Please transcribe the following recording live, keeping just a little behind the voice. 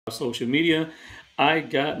social media. I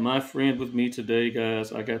got my friend with me today,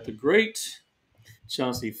 guys. I got the great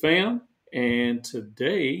Chauncey Pham, and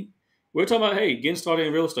today we're talking about getting started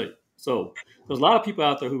in real estate. So there's a lot of people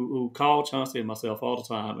out there who call Chauncey and myself all the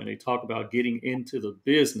time, and they talk about getting into the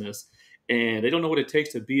business, and they don't know what it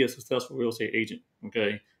takes to be a successful real estate agent.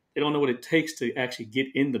 Okay, they don't know what it takes to actually get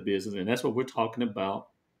in the business, and that's what we're talking about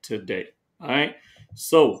today. All right,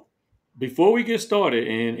 so before we get started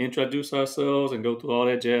and introduce ourselves and go through all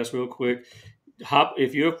that jazz real quick, hop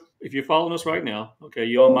if you're following us right now, okay,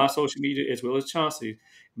 you're on my social media as well as Chauncey.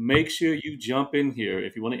 Make sure you jump in here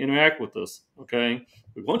if you want to interact with us. Okay,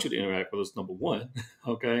 we want you to interact with us. Number one,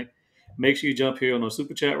 okay, make sure you jump here on the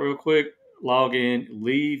super chat real quick. Log in,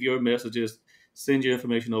 leave your messages, send your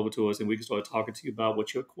information over to us, and we can start talking to you about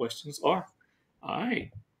what your questions are. All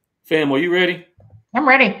right, fam, are you ready? I'm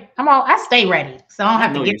ready. I stay ready, so I don't I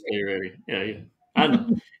have to know get you stay ready. Yeah, yeah. I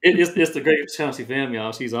know. It's the great Chauncey fam,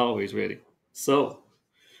 y'all. She's always ready. So,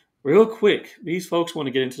 real quick, these folks want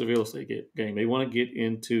to get into the real estate game. They want to get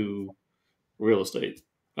into real estate.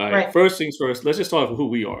 All right. right. First things first, let's just start with who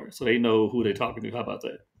we are so they know who they're talking to. How about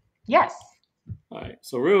that? Yes. All right.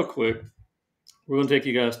 So, real quick, we're going to take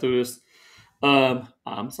you guys through this.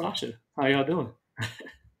 I'm Sasha. How y'all doing?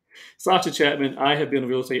 Sasha Chapman, I have been a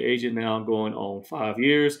real estate agent now going on 5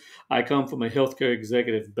 years. I come from a healthcare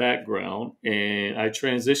executive background and I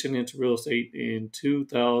transitioned into real estate in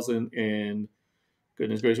 2000 and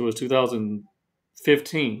goodness gracious, it was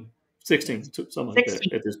 2015, 16, something like that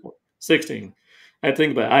 16. at this point. 16. I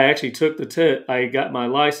think about it. I actually took the test. I got my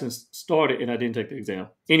license started and I didn't take the exam.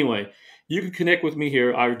 Anyway, you can connect with me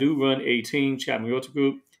here. I do run a team, Chapman Realtor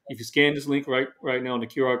Group. If you scan this link right now on the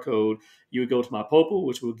QR code, you would go to my Popal,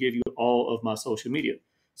 which will give you all of my social media.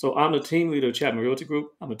 So I'm the team leader of Chapman Realty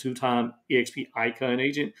Group. I'm a two-time EXP Icon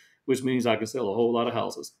agent, which means I can sell a whole lot of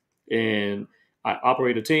houses. And I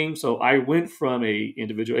operate a team. So I went from a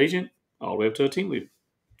individual agent all the way up to a team leader.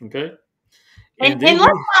 Okay. And, And and then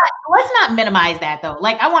let's we not minimize that though.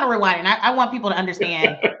 Like I want to rewind and I want people to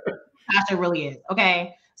understand who Sasha really is.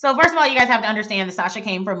 Okay. So first of all, you guys have to understand that Sasha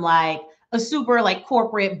came from like a super like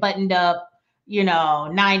corporate buttoned up,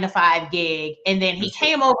 9 to 5 gig. And then he that's right.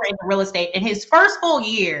 came over into real estate in his first full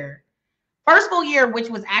year, which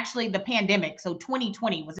was actually the pandemic. So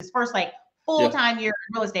 2020 was his first like Yeah. full-time year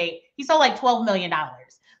in real estate. He sold like $12 million.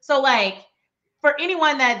 So like for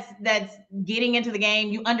anyone that's getting into the game,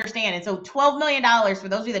 you understand. And so $12 million, for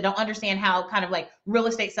those of you that don't understand how kind of like real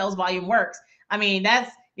estate sales volume works, I mean, that's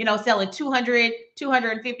selling 200,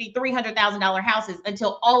 250, $300,000 houses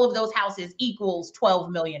until all of those houses equals $12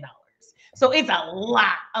 million. So it's a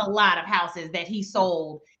lot of houses that he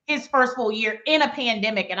sold his first full year in a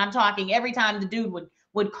pandemic. And I'm talking every time the dude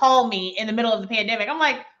would call me in the middle of the pandemic, I'm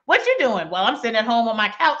like, what you doing? Well, I'm sitting at home on my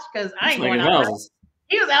couch because I He's ain't going slinging outside. houses.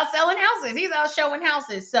 He was out selling houses. He's out showing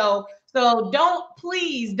houses. So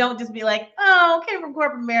please don't just be like, oh, came from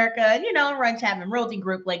corporate America, run Chapman Realty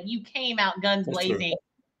Group. Like you came out guns That's true. blazing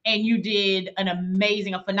and you did an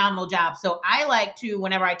amazing, a phenomenal job. So I like to,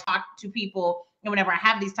 whenever I talk to people and whenever I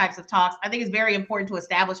have these types of talks, I think it's very important to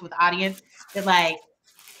establish with the audience that like,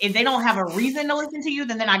 if they don't have a reason to listen to you,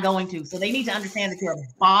 then they're not going to. So they need to understand that you're a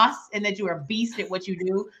boss and that you're a beast at what you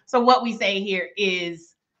do. So what we say here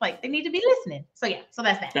is like they need to be listening. So yeah, so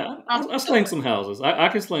that's that. Yeah, I sling some houses. I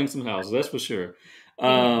can sling some houses, that's for sure.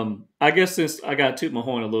 Amen. I guess since I got to toot my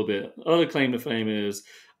horn a little bit, other claim to fame is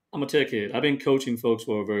I'm a tech head. I've been coaching folks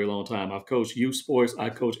for a very long time. I've coached youth sports. I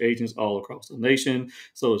coach agents all across the nation.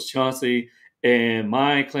 So is Chauncey. And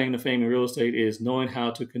my claim to fame in real estate is knowing how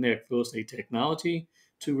to connect real estate technology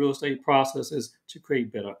to real estate processes to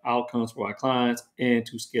create better outcomes for our clients and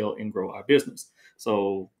to scale and grow our business.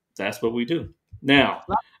 So that's what we do. Now,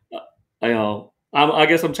 I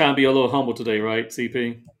guess I'm trying to be a little humble today, right,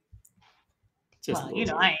 CP? Just a Well,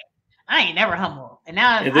 little bit. I ain't never humble, and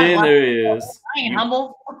now And I then watch. there is I ain't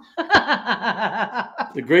humble.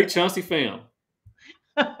 the great Chauncey Pham.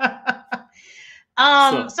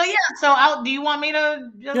 So, So yeah. So do you want me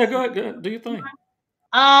to yeah, just? go ahead, do your thing.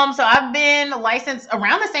 So I've been licensed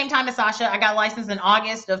around the same time as Sasha. I got licensed in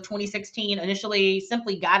August of 2016. Initially,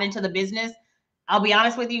 simply got into the business. I'll be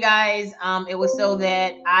honest with you guys. It was so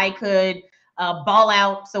that I could ball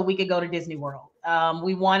out so we could go to Disney World.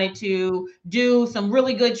 We wanted to do some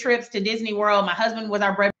really good trips to Disney World. My husband was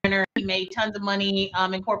our breadwinner. He made tons of money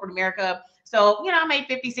in corporate America. So, I made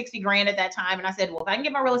 50, 60 grand at that time. And I said, well, if I can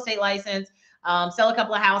get my real estate license, sell a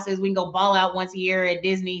couple of houses, we can go ball out once a year at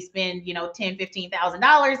Disney, spend, $10,000,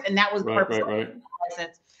 $15,000. And that was the Right, purpose right, of right. the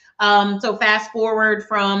license. So fast forward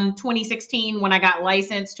from 2016 when I got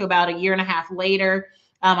licensed to about a year and a half later,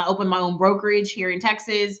 I opened my own brokerage here in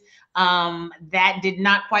Texas. That did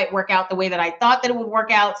not quite work out the way that I thought that it would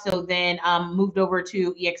work out. So then moved over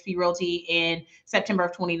to EXP Realty in September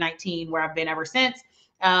of 2019, where I've been ever since.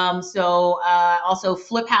 Also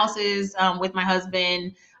flip houses with my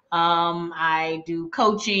husband. I do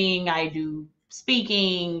coaching, I do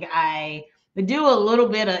speaking, I do a little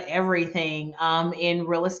bit of everything in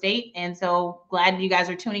real estate. And so glad you guys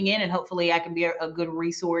are tuning in, and hopefully I can be a good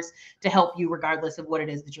resource to help you regardless of what it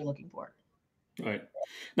is that you're looking for. All right.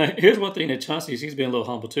 Now, here's one thing that Chauncey, he's been a little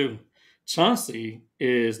humble too. Chauncey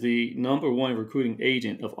is the #1 recruiting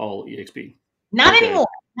agent of all EXP. Not Okay. anymore.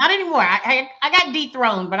 Not anymore. I got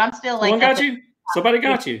dethroned, but I'm still like Someone up got at you? Somebody yeah.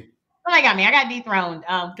 got you. Somebody got me. I got dethroned.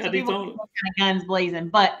 Got Some people dethroned. kind of guns blazing,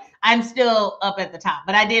 but I'm still up at the top.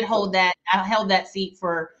 But I did hold So, that. I held that seat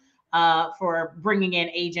for bringing in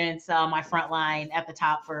agents, my front line at the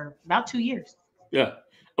top for about 2 years. yeah.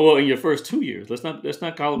 Well, in your first 2 years, let's not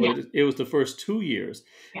call it what Yeah, it is. It was the first 2 years,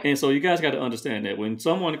 yeah, and so you guys got to understand that when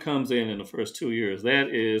someone comes in the first 2 years, that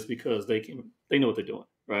is because they know what they're doing,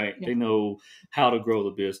 right? yeah. They know how to grow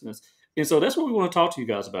the business, and so that's what we want to talk to you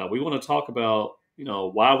guys about. We want to talk about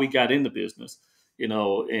why we got in the business,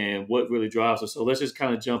 and what really drives us. So let's just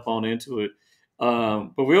kind of jump on into it.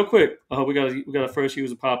 But real quick, we got a first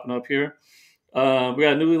user popping up here. We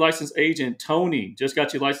got a newly licensed agent, Tony. Just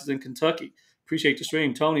got your license in Kentucky. Appreciate the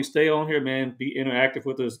stream. Tony, stay on here, man. Be interactive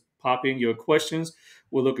with us. Pop in your questions.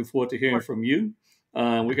 We're looking forward to hearing from you.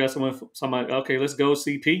 We got somebody. Okay, let's go,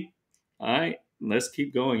 CP. All right, let's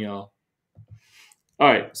keep going, y'all. All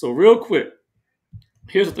right, so real quick,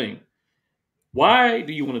 here's the thing. Why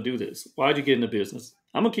do you want to do this? Why did you get into business?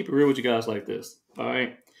 I'm gonna keep it real with you guys like this. All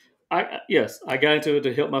right. Yes, I got into it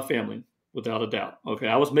to help my family, without a doubt. Okay,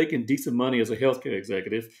 I was making decent money as a healthcare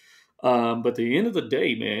executive, but at the end of the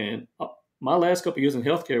day, man, my last couple of years in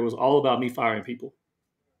healthcare was all about me firing people.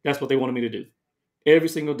 That's what they wanted me to do. Every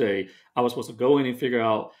single day, I was supposed to go in and figure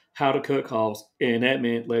out how to cut costs, and that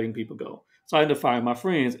meant letting people go. So I ended up firing my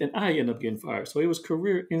friends, and I ended up getting fired. So it was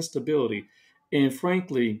career instability, and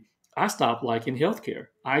frankly, I stopped liking healthcare.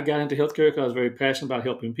 I got into healthcare because I was very passionate about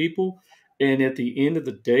helping people, and at the end of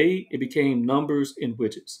the day, it became numbers and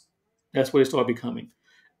widgets. That's what it started becoming,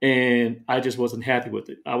 and I just wasn't happy with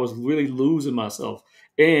it. I was really losing myself,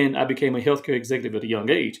 and I became a healthcare executive at a young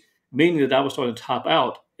age, meaning that I was starting to top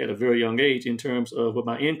out at a very young age in terms of what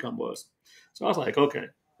my income was. So I was like, okay,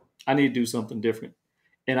 I need to do something different.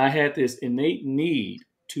 And I had this innate need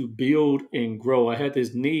to build and grow. I had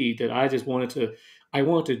this need that I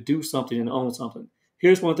wanted to do something and own something.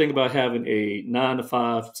 Here's one thing about having a 9 to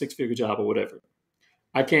 5, 6-figure job or whatever.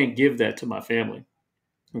 I can't give that to my family.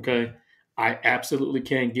 Okay. I absolutely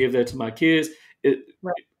can't give that to my kids. It,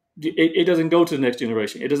 Right, it doesn't go to the next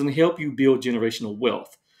generation. It doesn't help you build generational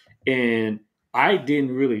wealth. And I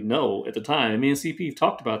didn't really know at the time. Me and CP have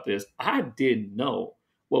talked about this. I didn't know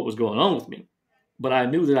what was going on with me, but I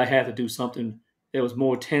knew that I had to do something that was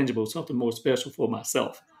more tangible, something more special for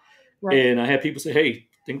myself. right, And I had people say, "Hey,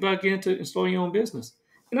 think about getting to and starting your own business."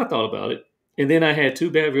 And I thought about it. And then I had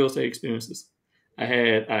two bad real estate experiences.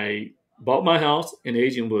 I bought my house, and the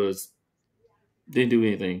agent was didn't do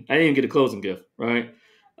anything. I didn't even get a closing gift, right?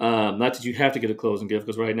 Not that you have to get a closing gift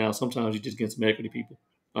because right now sometimes you just get some equity people.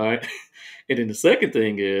 All right. And then the second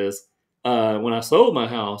thing is when I sold my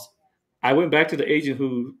house, I went back to the agent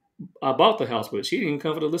who I bought the house with. She didn't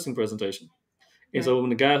come for the listing presentation. And right, so when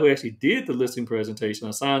the guy who actually did the listing presentation,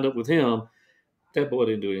 I signed up with him, that boy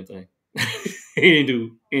didn't do anything. He didn't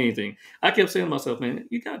do anything. I kept saying to myself, man,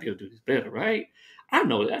 you gotta be able to do this better, right? I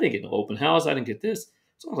know that I didn't get no open house. I didn't get this.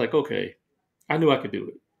 So I was like, okay, I knew I could do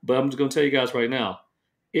it. But I'm just going to tell you guys right now,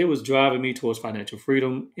 it was driving me towards financial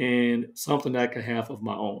freedom and something that I could have of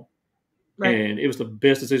my own. right. And it was the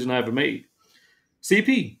best decision I ever made.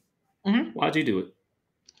 CP, Mhm. why'd you do it?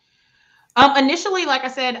 Initially, like I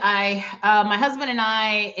said, my husband and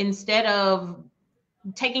I, instead of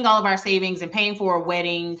taking all of our savings and paying for a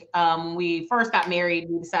wedding, we first got married.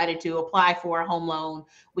 We decided to apply for a home loan.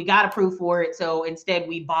 We got approved for it, so instead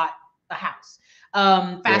we bought a house.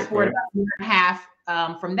 Fast Right, forward right. about a year and a half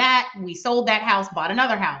from that, we sold that house, bought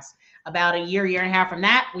another house. About a year and a half from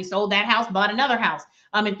that, we sold that house, bought another house.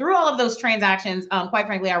 And through all of those transactions, quite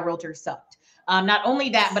frankly, our realtors sucked. Not only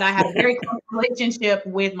that, but I had a very close relationship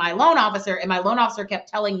with my loan officer, and my loan officer kept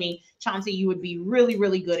telling me, Chauncey, you would be really,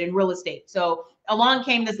 really good in real estate. So along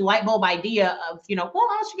came this light bulb idea of, well,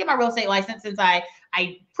 I should get my real estate license since I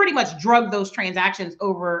pretty much drug those transactions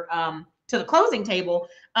over to the closing table.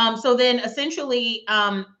 So then essentially,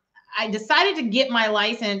 I decided to get my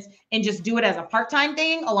license and just do it as a part-time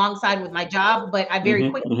thing alongside with my job, but I very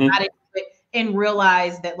Mm-hmm, quickly mm-hmm. got into it and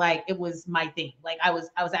realized that like it was my thing. Like I was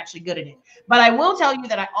actually good at it. But I will tell you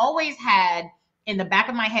that I always had in the back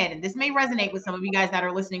of my head, and this may resonate with some of you guys that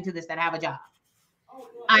are listening to this that have a job.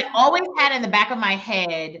 I always had in the back of my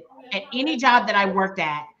head at any job that I worked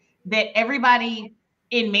at that everybody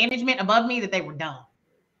in management above me that they were dumb.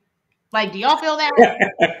 Like, do y'all feel that?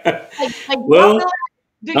 Like do y'all Well, feel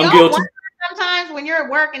that? Do I'm y'all wonder guilty. sometimes when you're at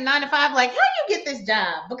work in 9 to 5, like, how you get this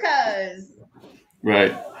job? Because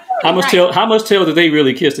Right. right, How much tail did they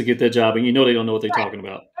really kiss to get that job? And you know they don't know what they're right. talking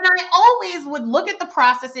about. And I always would look at the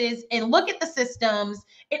processes and look at the systems,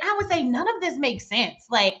 and I would say none of this makes sense.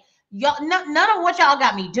 Like y'all, none of what y'all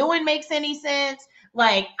got me doing makes any sense.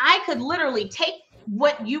 Like I could literally take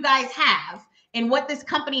what you guys have and what this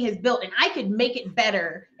company has built, and I could make it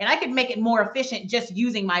better and I could make it more efficient just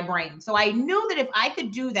using my brain. So I knew that if I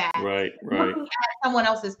could do that, Right, right. looking at someone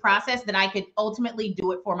else's process, that I could ultimately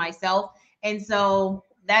do it for myself. And so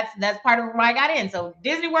that's part of why I got in. So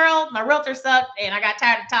Disney World, my realtor sucked, and I got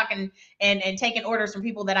tired of talking and taking orders from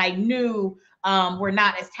people that I knew were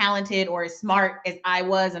not as talented or as smart as I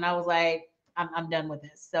was, and I was like, I'm done with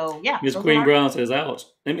this. So yeah, Miss those are Queen my Brown says, "Ouch."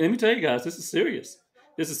 Let me tell you guys, this is serious.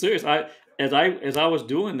 This is serious. As I was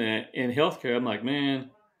doing that in healthcare, I'm like, man,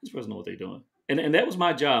 this person know what they're doing. And that was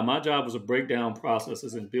my job. My job was to break down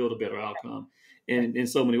processes and build a better outcome in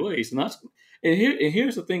so many ways. And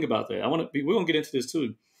here's the thing about that. We're gonna get into this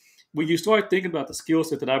too. When you start thinking about the skill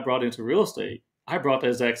set that I brought into real estate, I brought that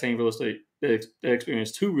exact same real estate that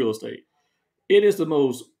experience to real estate. It is the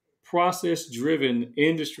most process driven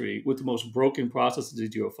industry with the most broken processes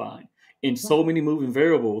that you'll find. In so many moving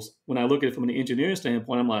variables, when I look at it from an engineering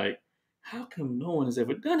standpoint, I'm like, how come no one has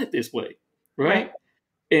ever done it this way? right. Right?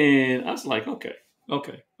 And I was like, okay,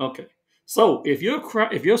 okay, okay. So if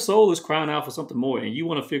your soul is crying out for something more and you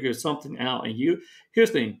want to figure something out, here's the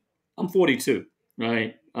thing, I'm 42,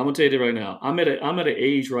 right? I'm gonna tell you that right now. I'm at an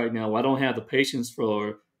age right now where I don't have the patience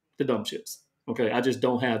for the dumb shits. Okay, I just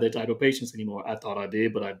don't have that type of patience anymore. I thought I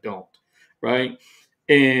did, but I don't. Right?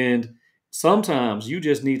 And sometimes you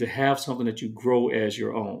just need to have something that you grow as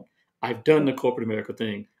your own. I've done the corporate America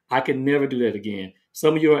thing. I can never do that again.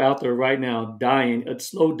 Some of you are out there right now dying a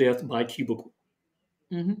slow death by cubicle.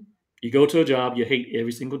 Mm-hmm. You go to a job you hate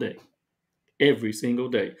every single day, and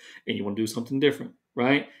you want to do something different,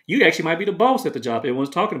 right? You actually might be the boss at the job everyone's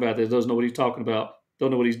talking about that doesn't know what he's talking about,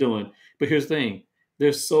 don't know what he's doing. But here's the thing: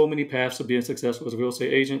 there's so many paths to being successful as a real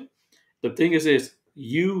estate agent. The thing is this: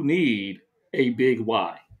 you need a big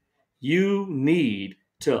why. You need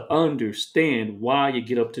to understand why you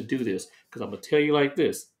get up to do this. Because I'm gonna tell you like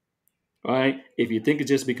this, all right? If you think it's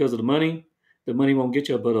just because of the money won't get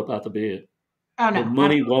your butt up out the bed. Oh The no,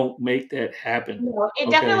 money won't make that happen. no, it Okay.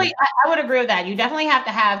 definitely, I would agree with that. You definitely have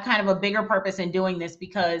to have kind of a bigger purpose in doing this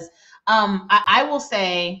because I will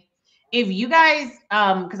say, if you guys,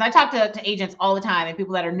 because I talk to agents all the time and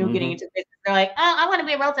people that are new getting Mm-hmm. into business, they're like, oh, I want to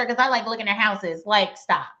be a realtor because I like looking at houses. Like,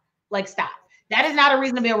 stop. Like, stop. That is not a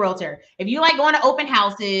reason to be a realtor. If you like going to open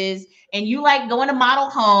houses and you like going to model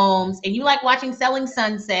homes and you like watching Selling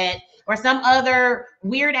Sunset or some other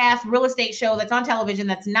weird ass real estate show that's on television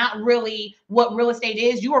that's not really what real estate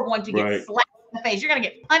is, you are going to get Right. slapped in the face. You're going to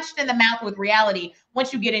get punched in the mouth with reality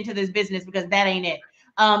once you get into this business because that ain't it.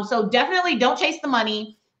 So definitely don't chase the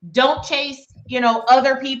money. Don't chase,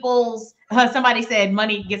 other people's. Somebody said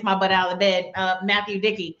money gets my butt out of the bed. Matthew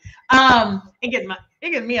Dickey. It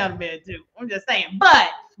gets me out of bed too. I'm just saying. But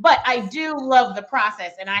I do love the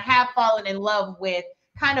process, and I have fallen in love with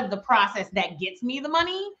kind of the process that gets me the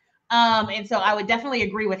money. And so I would definitely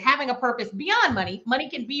agree with having a purpose beyond money. Money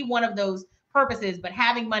can be one of those purposes, but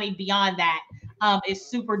having money beyond that is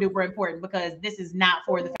super duper important because this is not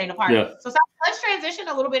for the faint of heart. Yeah. So let's transition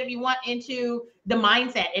a little bit, if you want, into the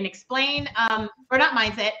mindset and explain, or not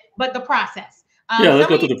mindset, but the process. Yeah. Let's Some go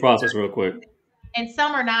of you through the process real quick. and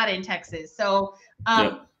some are not in Texas. So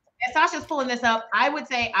Yep. as Sasha's pulling this up, I would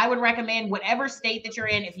say I would recommend whatever state that you're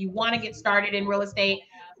in if you want to get started in real estate.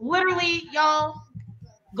 Literally, y'all,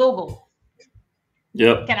 Google.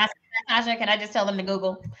 Yep. Can I say that, Sasha? Can I just tell them to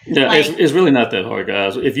Google? Yeah, Like, it's really not that hard,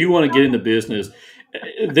 guys. If you want to get into business,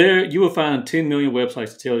 there you will find 10 million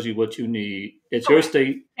websites that tells you what you need at your correct.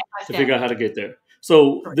 state Step by to figure step. out how to get there.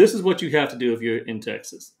 So Correct. this is what you have to do if you're in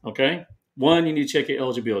Texas. Okay, one, you need to check your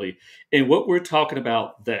eligibility, and what we're talking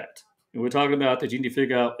about that. And we're talking about that you need to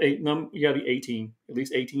figure out you got to be 18, at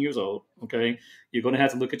least 18 years old. Okay, you're going to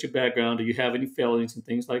have to look at your background. Do you have any felonies and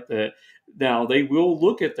things like that? Now they will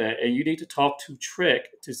look at that, and you need to talk to Trek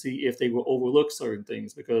to see if they will overlook certain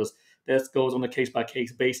things because that goes on a case by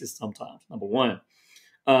case basis sometimes. Number one,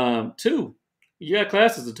 two, you got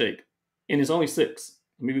classes to take, and it's only six.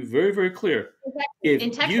 Let me be very, very clear. If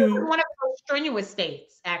And Texas is you one of the most strenuous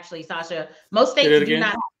states, actually, Sasha. Most say states that do not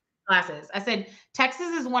again, have classes. I said Texas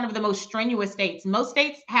is one of the most strenuous states. Most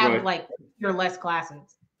states have right? like or less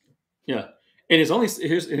classes. Yeah, and it's only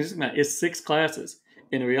here's not it's 6 classes.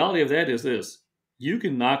 And the reality of that is this: you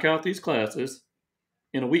can knock out these classes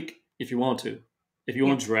in a week if you want to. If you Yeah,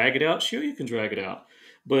 want to drag it out, sure, you can drag it out.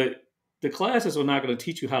 But the classes are not going to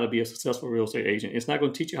teach you how to be a successful real estate agent. It's not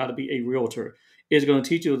going to teach you how to be a realtor. It's going to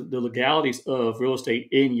teach you the legalities of real estate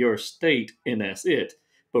in your state, and that's it.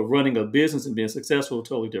 But running a business and being successful,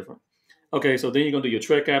 totally different. Okay, so then you're going to do your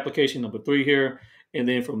TREC application number 3 here. And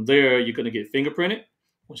then from there, you're going to get fingerprinted.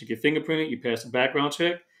 Once you get fingerprinted, you pass the background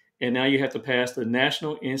check. And now you have to pass the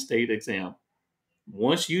national and state exam.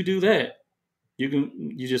 Once you do that,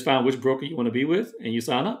 you just find which broker you want to be with and you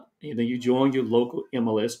sign up and then you join your local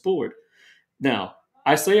MLS board. Now,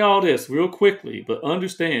 I say all this real quickly, but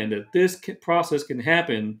understand that process can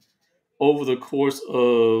happen over the course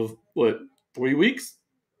of what, 3 weeks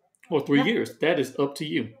or three yeah. years. That is up to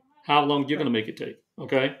you. How long you're Right. going to make it take.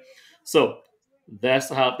 Okay, so that's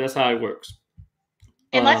how it works.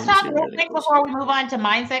 And let's Let me talk see if we real got any quick questions. before we move on to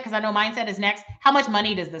mindset, because I know mindset is next. How much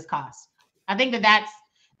money does this cost? I think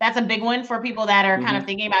that's a big one for people that are kind of Mm-hmm.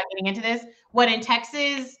 thinking about getting into this. What in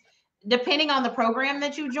Texas, depending on the program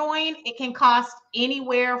that you join, it can cost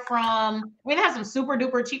anywhere from we have some super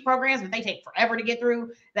duper cheap programs, but they take forever to get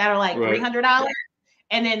through that are like Right. $300.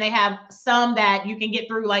 And then they have some that you can get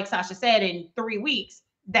through, like Sasha said, in 3 weeks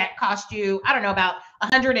that cost you, I don't know, about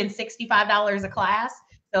 $165 a class.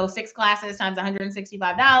 So 6 classes times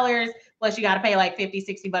 $165. Plus you got to pay like 50,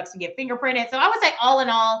 $60 to get fingerprinted. So I would say all in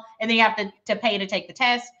all, and then you have to pay to take the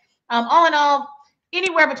test. All in all,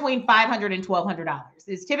 anywhere between $500 and $1,200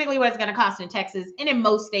 is typically what it's going to cost in Texas and in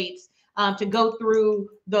most states to go through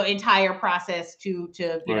the entire process to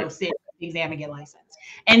Right. sit the exam and get licensed.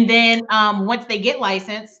 And then once they get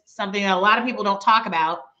licensed, something that a lot of people don't talk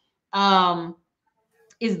about um,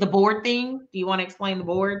 is the board thing. Do you want to explain the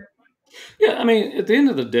board? Yeah, I mean, at the end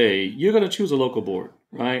of the day, you're going to choose a local board,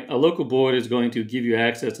 right? A local board is going to give you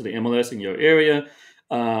access to the MLS in your area.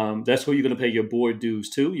 That's where you're going to pay your board dues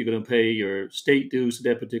to. You're going to pay your state dues to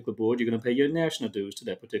that particular board. You're going to pay your national dues to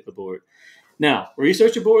that particular board. Now,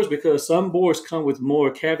 research your boards because some boards come with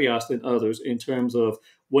more caveats than others in terms of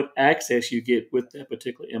what access you get with that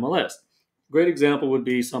particular MLS. Great example would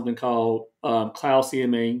be something called Cloud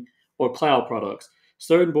CMA or Cloud products.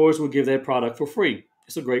 Certain boards will give that product for free.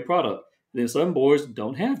 It's a great product. Then some boards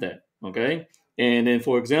don't have that. Okay. And then,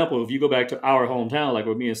 for example, if you go back to our hometown, like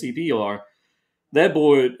where me and CP are, that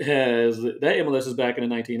board has that MLS is back in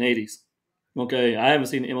the 1980s. Okay, I haven't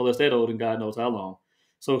seen the MLS that old in God knows how long.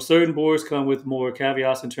 So certain boards come with more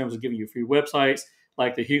caveats in terms of giving you free websites,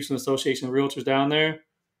 like the Houston Association of Realtors down there.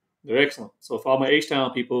 They're excellent. So for all my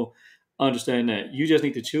H-Town people, understand that you just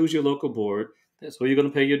need to choose your local board. That's where you're going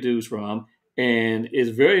to pay your dues from. And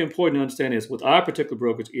it's very important to understand this. With our particular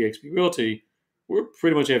brokerage, eXp Realty, we're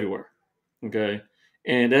pretty much everywhere. Okay.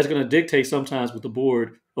 And that's going to dictate sometimes with the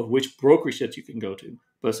board of which brokerage that you can go to.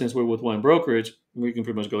 But since we're with one brokerage, we can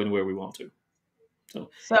pretty much go anywhere we want to.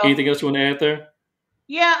 So So anything else you want to add there?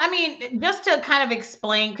 yeah, I mean, just to kind of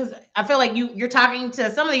explain, because I feel like you're talking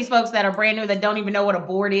to some of these folks that are brand new that don't even know what a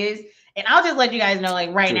board is, and I'll just let you guys know,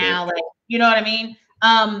 like right True that. now, like you know what I mean.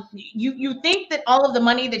 You think that all of the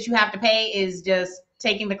money that you have to pay is just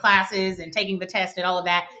taking the classes and taking the test and all of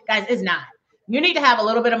that, guys. It's not. You need to have a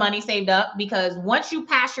little bit of money saved up because once you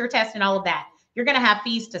pass your test and all of that, you're going to have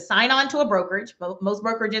fees to sign on to a brokerage. Most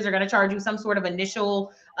brokerages are going to charge you some sort of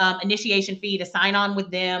initial initiation fee to sign on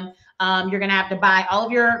with them. You're going to have to buy all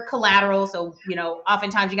of your collateral. So,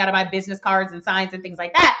 oftentimes you got to buy business cards and signs and things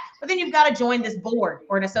like that. But then you've got to join this board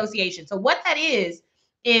or an association. So what that is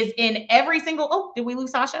in every single, oh, did we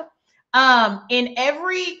lose Sasha?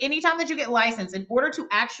 Anytime that you get licensed, in order to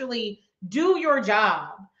actually do your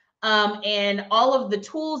job, and all of the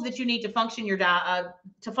tools that you need to function your job,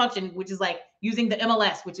 to function, which is like using the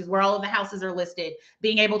MLS, which is where all of the houses are listed,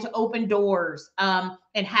 being able to open doors,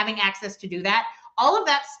 and having access to do that, all of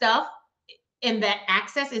that stuff and that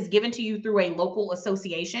access is given to you through a local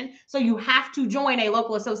association. So you have to join a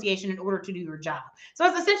local association in order to do your job. So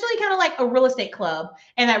it's essentially kind of like a real estate club.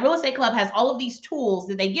 And that real estate club has all of these tools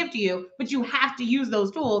that they give to you, but you have to use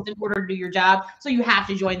those tools in order to do your job. So you have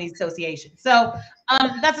to join these associations. So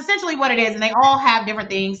that's essentially what it is. And they all have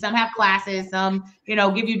different things. Some have classes, some,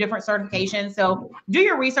 give you different certifications. So do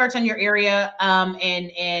your research on your area, and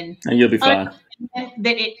And you'll be fine.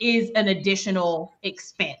 that it is an additional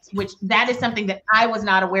expense, which that is something that I was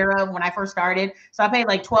not aware of when I first started. So I paid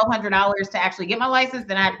like $1,200 to actually get my license.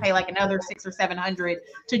 Then I had to pay like another 600 or 700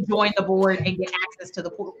 to join the board and get access to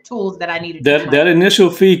the tools that I need to teach That myself. initial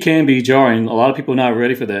fee can be jarring. A lot of people are not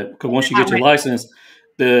ready for that because once you Not get your ready. license,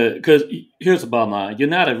 the because here's the bottom line: you're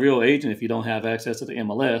not a real agent if you don't have access to the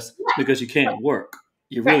MLS because you Right. can't work.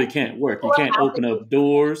 You Right. really can't work. You Pull up can't open houses, up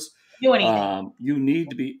doors. do anything. You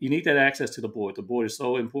need that access to the board. The board is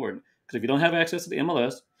so important because if you don't have access to the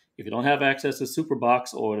MLS, if you don't have access to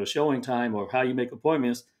Superbox or the showing time or how you make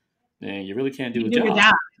appointments, then you really can't do You the can do your job,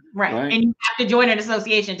 job, right? right? And you have to join an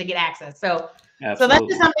association to get access. So that's just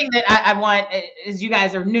Absolutely. something that I want, as you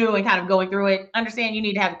guys are new and kind of going through it. Understand you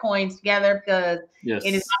need to have coins together because it is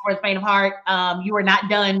Yes. not for the faint of heart. You are not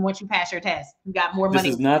done once you pass your test. You got more This money.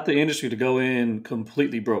 is not the industry to go in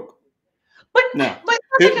completely broke. But Now,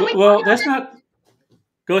 Sasha, can we well, that's not.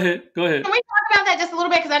 Go ahead. Go ahead. talk about that just a little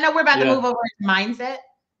bit because I know we're about to Yeah, move over to mindset.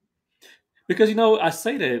 because I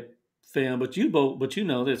say that, fam, but you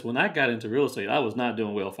know this. When I got into real estate, I was not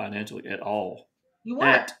doing well financially You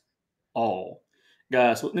weren't. at all,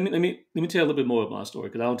 guys. So let me tell you a little bit more of my story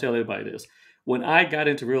because I don't tell everybody this. When I got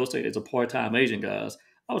into real estate as a part time agent, guys,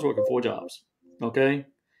 I was working 4 jobs. Okay,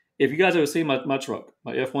 if you guys ever seen my truck,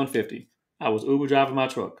 my F-150, I was Uber driving my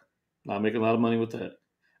truck. Not making a lot of money with that.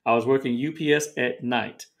 I was working UPS at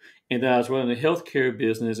night, and then I was running a healthcare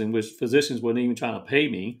business in which physicians weren't even trying to pay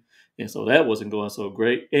me, and so that wasn't going so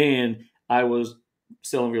great. And I was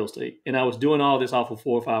selling real estate, and I was doing all this off of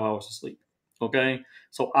 4 or 5 hours of sleep. Okay,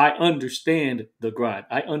 so I understand the grind.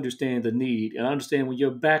 I understand the need, and I understand when your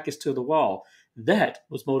back is to the wall. That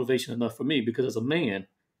was motivation enough for me because as a man,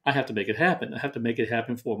 I have to make it happen. I have to make it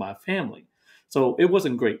happen for my family. So it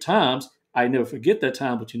wasn't great times. I never forget that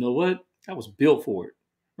time, but you know what? I was built for it,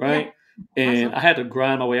 Yeah, right? And awesome. I had to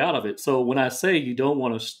grind my way out of it. So when I say you don't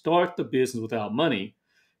want to start the business without money,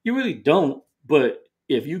 you really don't. But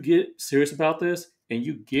if you get serious about this and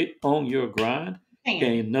you get on your grind And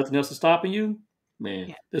and nothing else is stopping you, man,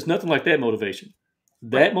 yeah, there's nothing like that motivation.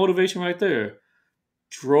 right. That motivation right there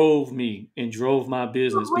drove me and drove my So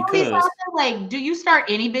business really, because Sasha, like, do you start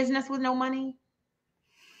any business with no money?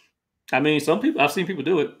 I mean, some people I've seen people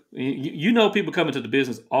do it. You know, people come into the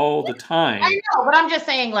business all the I time. know, but I'm just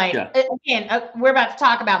saying, like, Yeah, again, we're about to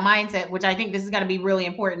talk about mindset, which I think this is going to be really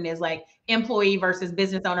important is like employee versus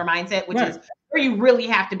business owner mindset, which is right, where you really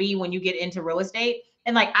have to be when you get into real estate.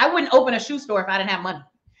 And like, I wouldn't open a shoe store if I didn't have money.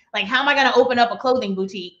 Like, how am I going to open up a clothing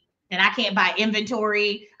boutique and I can't buy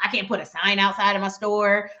inventory? I can't put a sign outside of my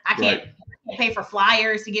store. right. I can't pay for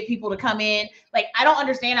flyers to get people to come in. Like, I don't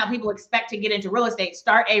understand how people expect to get into real estate,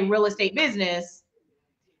 start a real estate business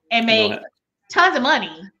and And don't make have, tons of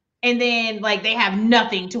money, and then like they have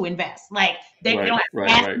nothing to invest. Like they don't right, have right,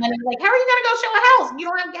 gas right, money. Like, how are you gonna go show a house? You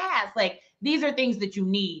don't have gas. Like these are things that you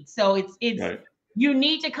need. So it's right. you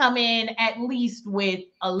need to come in at least with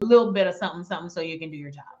a little bit of something, something so you can do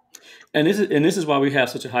your job. And this is why we have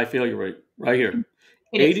such a high failure rate right here.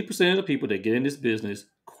 It is. 80% of the people that get in this business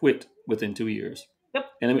quit within 2 years. Yep.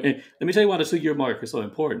 And let me tell you why the 2 year mark is so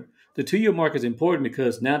important. The 2 year mark is important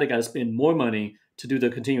because now they got to spend more money to do the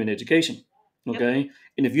continuing education. Yep. Okay.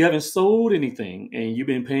 And if you haven't sold anything and you've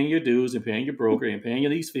been paying your dues and paying your broker and paying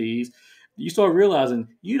your lease fees, you start realizing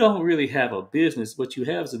you don't really have a business. What you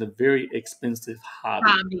have is a very expensive hobby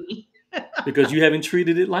Hobby. because you haven't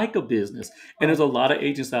treated it like a business. And Right. there's a lot of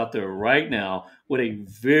agents out there right now with a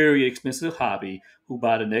very expensive hobby who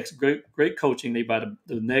buy the next great coaching, they buy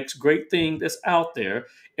the next great thing that's out there,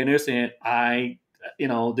 and they're saying,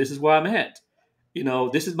 this is where I'm at.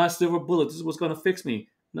 This is my silver bullet. This is what's going to fix me.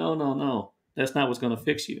 No, no, no. That's not what's going to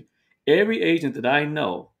fix you. Every agent that I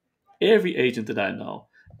know, every agent that I know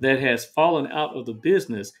that has fallen out of the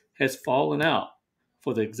business has fallen out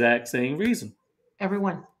for the exact same reason.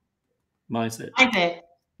 Everyone. Mindset. Mindset.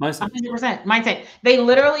 Mindset. 100% mindset. They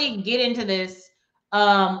literally get into this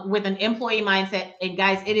with an employee mindset. And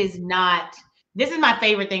guys, it is not, this is my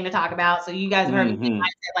favorite thing to talk about. So you guys have heard me say Hmm.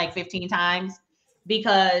 mindset like 15 times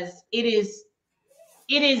because it is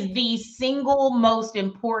the single most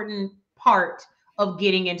important part of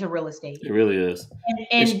getting into real estate. It really is.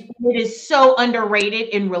 It's And it is so underrated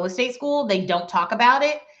in real estate school. They don't talk about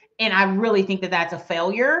it. And I really think that that's a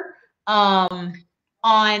failure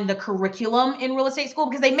on the curriculum in real estate school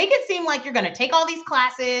because they make it seem like you're going to take all these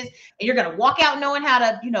classes and you're going to walk out knowing how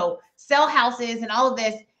to, sell houses and all of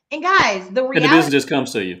this. And guys, the and the reality, business just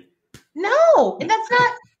comes to you. no, and that's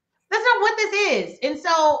not what this is. And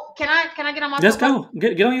so, can I get on my Let's soapbox? go.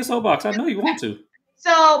 Get on your soapbox. I know you want to.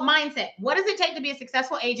 So, mindset. What does it take to be a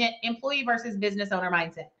successful agent, employee versus business owner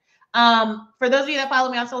mindset? For those of you that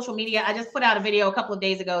follow me on social media, I just put out a video a couple of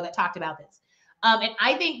days ago that talked about this. And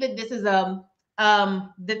I think that this is that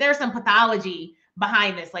there's some pathology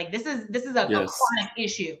behind this. Like this is a Yes. chronic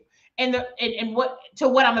issue. And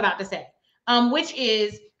what I'm about to say. Which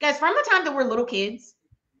is, guys, from the time that we're little kids,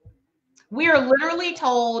 we are literally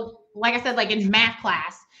told, like I said, like in math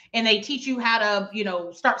class, and they teach you how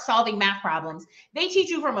to, start solving math problems. They teach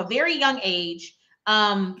you from a very young age.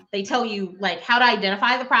 They tell you like how to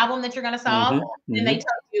identify the problem that you're going to solve, Mm-hmm. and they Mm-hmm.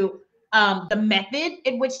 tell you the method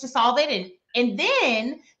in which to solve it, and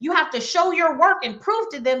then you have to show your work and prove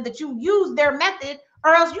to them that you use their method,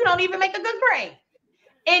 or else you don't even make a good grade.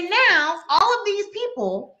 And now all of these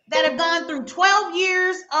people that have gone through 12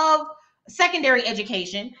 years of secondary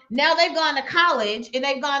education, now they've gone to college and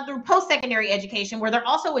they've gone through post-secondary education where they're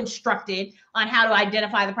also instructed on how to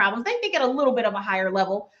identify the problems. They think at a little bit of a higher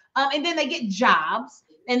level. And then they get jobs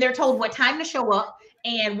and they're told what time to show up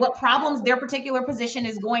and what problems their particular position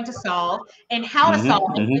is going to solve and how to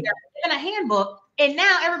solve Mm-hmm. it. And Mm-hmm. they're given a handbook. And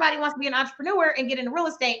now everybody wants to be an entrepreneur and get into real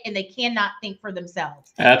estate, and they cannot think for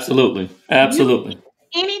themselves. Absolutely. You Absolutely.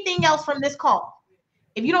 anything else from this call,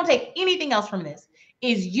 if you don't take anything else from this,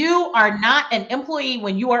 is you are not an employee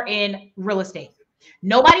when you are in real estate.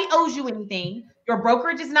 Nobody owes you anything. Your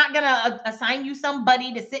brokerage is not going to assign you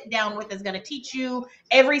somebody to sit down with that's going to teach you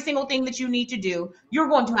every single thing that you need to do. You're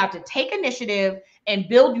going to have to take initiative and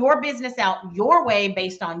build your business out your way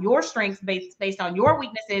based on your strengths, based on your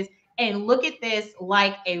weaknesses, and look at this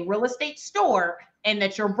like a real estate store, and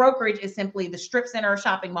that your brokerage is simply the strip center or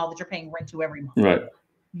shopping mall that you're paying rent to every month. Right.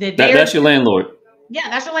 That they're That's your landlord. Yeah,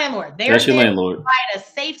 that's your landlord. They're That's your there to landlord. provide a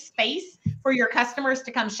safe space for your customers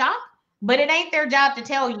to come shop, but it ain't their job to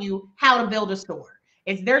tell you how to build a store.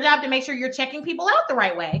 It's their job to make sure you're checking people out the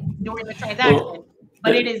right way during the transaction, Well,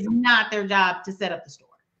 but it is not their job to set up the store.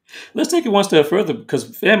 let's take it one step further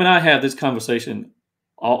because Fam and I have this conversation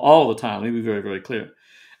all the time. Let me be very, very clear.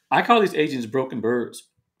 I call these agents broken birds.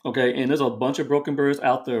 Okay. And there's a bunch of broken birds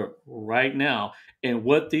out there right now. And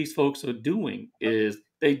what these folks are doing is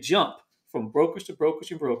they jump from brokerage to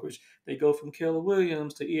brokerage and brokerage. They go from Keller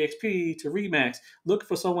Williams to EXP to Remax, looking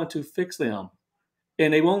for someone to fix them.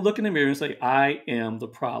 And they won't look in the mirror and say, I am the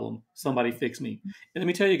problem. Somebody fix me. And let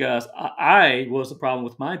me tell you guys, I was the problem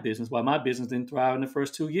with my business. Why my business didn't thrive in the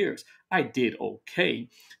first 2 years. I did okay.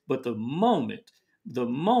 But the moment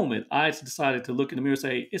I decided to look in the mirror and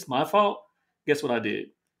say, it's my fault, guess what I did?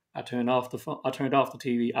 I turned off the phone. I turned off the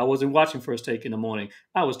TV. I wasn't watching First Take in the morning.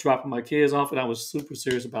 I was dropping my kids off and I was super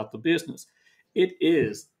serious about the business. It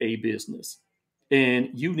is a business. And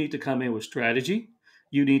you need to come in with strategy.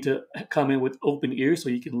 You need to come in with open ears so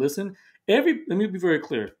you can listen. Let me be very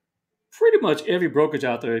clear. Pretty much every brokerage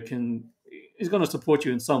out there is going to support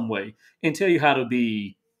you in some way and tell you how to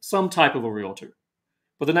be some type of a realtor.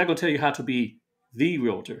 But they're not going to tell you how to be the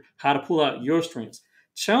realtor, how to pull out your strengths.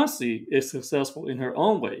 Chauncey is successful in her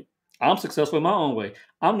own way. I'm successful in my own way.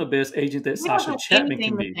 I'm the best agent that We don't Sasha do Chapman anything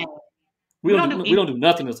can the be. same. We We don't don't do do, we anything. don't do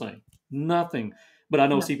nothing the same. Nothing. But I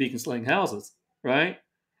know No. CP can sling houses, right?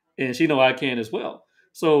 And she know I can as well.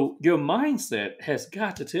 So your mindset has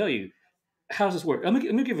got to tell you how does this work. Let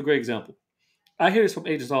me give a great example. I hear this from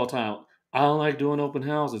agents all the time. I don't like doing open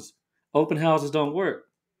houses. Open houses don't work.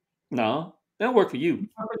 No, they don't work for you.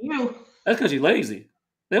 For you, That's because you're lazy.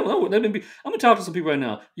 I'm gonna talk to some people right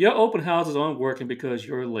now. Your open houses aren't working because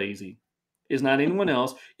you're lazy. It's not anyone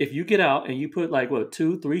else. If you get out and you put like what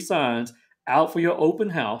 2, 3 signs out for your open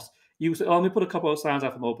house, you say, "Oh, let me put a couple of signs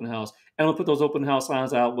out for my open house," and I'll put those open house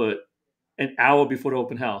signs out what an hour before the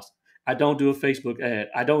open house. I don't do a Facebook ad.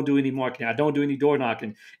 I don't do any marketing. I don't do any door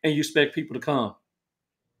knocking, and you expect people to come.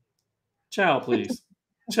 Child, please.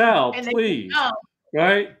 Child, and they please. oh,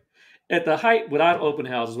 Right? At the height without open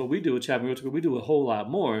houses, what we do at Chapman Realty, we do a whole lot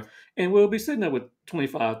more. And we'll be sitting there with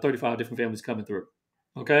 25, 35 different families coming through.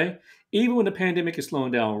 Okay? Even when the pandemic is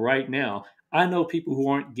slowing down right now, I know people who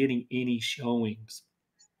aren't getting any showings.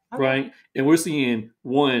 okay. Right? And we're seeing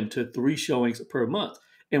 1 to 3 showings per month,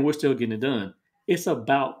 and we're still getting it done. It's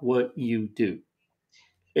about what you do.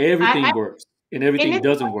 I Everything works, and and everything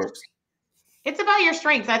doesn't work. it's about your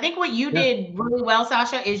strengths. I think what you Yeah. did really well,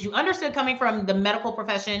 Sasha, is you understood, coming from the medical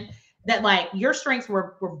profession, that like your strengths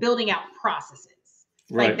were building out processes.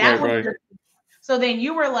 Like Right, that right, was right. your So then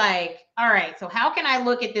you were like, all right, so how can I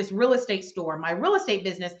look at this real estate store, my real estate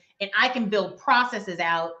business, and I can build processes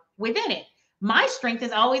out within it? My strength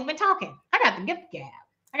has always been talking. I got the gift gab.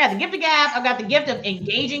 I got the gift of gab. I've got the gift of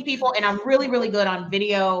engaging people, and I'm really, really good on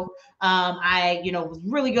video. I was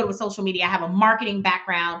really good with social media. I have a marketing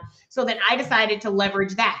background, so then I decided to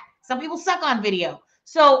leverage that. Some people suck on video,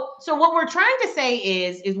 So what we're trying to say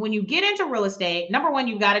is when you get into real estate, number one,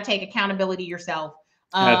 you've got to take accountability yourself,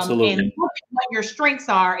 and Absolutely. look at what your strengths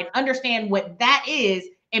are and understand what that is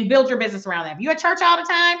and build your business around that. If you're at church all the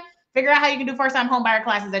time, figure out how you can do first time home buyer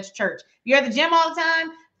classes at your church. If you're at the gym all the time,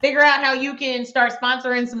 figure out how you can start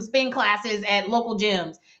sponsoring some spin classes at local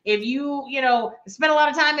gyms. If you spend a lot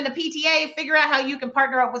of time in the PTA, figure out how you can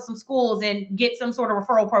partner up with some schools and get some sort of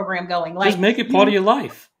referral program going. Just Like make it part you of your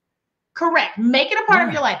life. Correct. Make it a part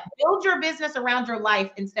of your Right. life. Build your business around your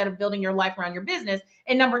life instead of building your life around your business.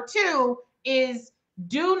 And number two is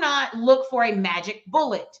do not look for a magic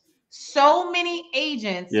bullet. So many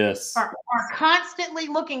agents Yes. are constantly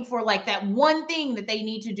looking for like that one thing that they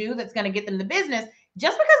need to do that's going to get them the business.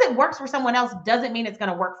 Just because it works for someone else doesn't mean it's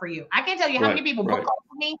going to work for you. I can't tell you how many Right. people book Right. calls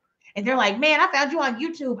with me and they're like, man, I found you on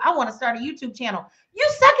YouTube. I want to start a YouTube channel. You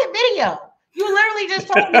suck at video. You literally just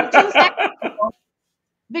told me 2 seconds ago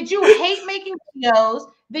that you hate making videos,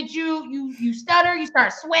 that you stutter, you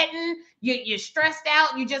start sweating, you're stressed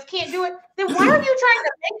out, you just can't do it, then why are you trying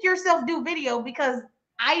to make yourself do video? Because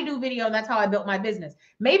I do video and that's how I built my business.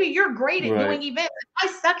 Maybe you're great at Right. doing events. I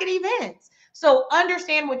suck at events. So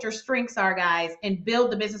understand what your strengths are, guys, and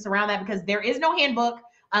build the business around that because there is no handbook.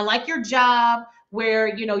 Unlike your job, where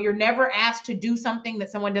you're never asked to do something that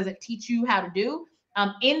someone doesn't teach you how to do.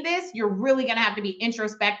 In this, you're really going to have to be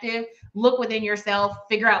introspective, look within yourself,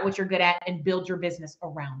 figure out what you're good at, and build your business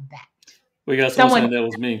around that. We got someone Someone, saying that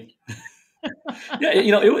was me. Yeah,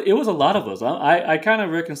 it was a lot of us. I kind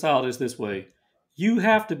of reconcile this way. You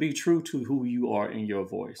have to be true to who you are in your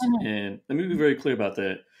voice. Mhm. And let me be very clear about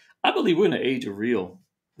that. I believe we're in the age of real.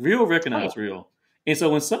 Real Oh yeah, recognize real. And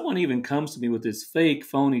so when someone even comes to me with this fake,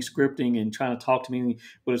 phony scripting and trying to talk to me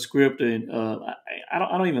with a script, and I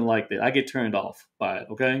don't even like that. I get turned off by it.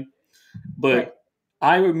 Okay, right. but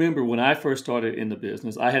I remember when I first started in the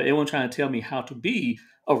business, I had everyone trying to tell me how to be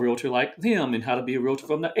a realtor like them and how to be a realtor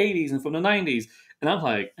from the 80s and from the 90s. And I'm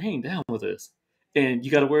like, I ain't down with this. And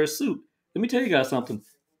you got to wear a suit. Let me tell you guys something.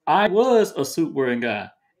 I was a suit wearing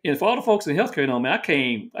guy. And for all the folks in healthcare know me, I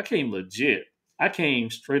came legit. I came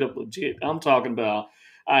straight up legit. I'm talking about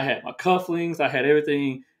I had my cufflinks, I had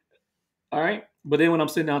everything. All right. But then when I'm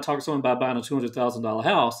sitting down talking to someone about buying a $200,000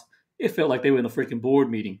 house, it felt like they were in a freaking board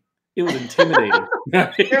meeting. It was intimidating. You're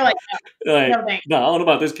Right? like, Like, no thanks. no, I don't know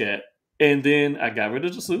about this cat. And then I got rid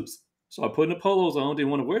of the suits. So I put in the polos on, didn't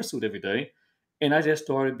want to wear a suit every day. And I just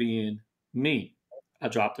started being me. I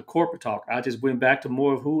dropped the corporate talk. I just went back to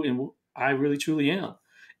more of who and I really truly am.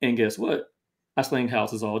 And guess what? I sling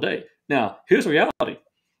houses all day. Now, here's the reality.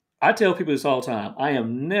 I tell people this all the time. I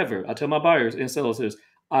tell my buyers and sellers this,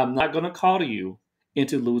 I'm not going to coddle you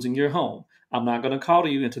into losing your home. I'm not going to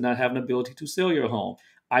coddle you into not having the ability to sell your home.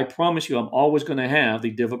 I promise you, I'm always going to have the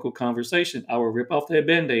difficult conversation. I will rip off that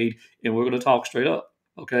band aid and we're going to talk straight up.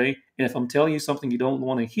 Okay. And if I'm telling you something you don't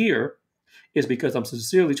want to hear, it's because I'm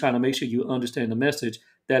sincerely trying to make sure you understand the message.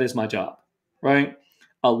 That is my job. Right.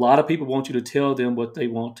 A lot of people want you to tell them what they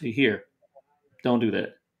want to hear. Don't do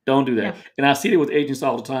that. Don't do that. Yeah. And I see it with agents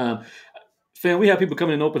all the time. Fam, we have people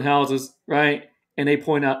coming in open houses, right? And they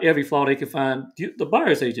point out every flaw they can find. The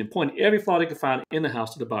buyer's agent point every flaw they can find in the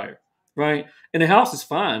house to the buyer, right? And the house is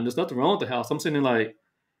fine. There's nothing wrong with the house. I'm sitting there like,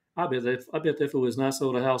 I bet that fool has not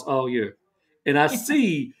sold a house all year. And I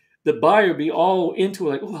see the buyer be all into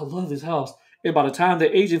it, like, oh, I love this house. And by the time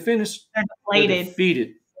the agent finished, They're they're deflated.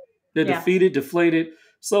 defeated. They're Yeah. defeated, deflated.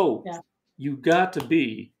 So Yeah. you got to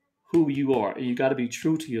be who you are, and you got to be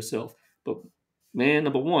true to yourself. But man,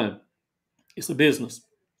 number one, it's a business.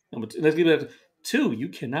 Number two, let's get back to two. You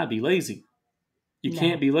cannot be lazy. You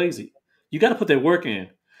can't No. be lazy. You got to put that work in.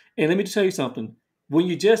 And let me tell you something. When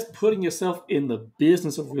you're just putting yourself in the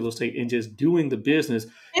business of real estate and just doing the business,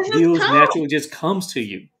 It's just deals come. naturally just comes to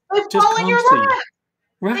you. They Just fall in your comes to you. lap.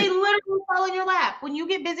 They Right. literally fall in your lap. When you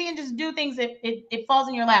get busy and just do things, it falls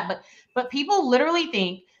in your lap. But people literally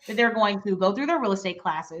think that they're going to go through their real estate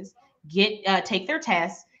classes, take their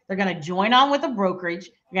tests. They're going to join on with a brokerage.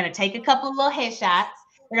 They're going to take a couple of little headshots.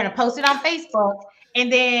 They're going to post it on Facebook,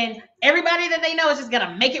 and then everybody that they know is just going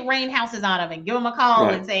to make it rain houses on them and give them a call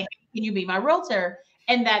Right. and say, hey, "Can you be my realtor?"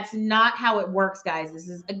 And that's not how it works, guys. This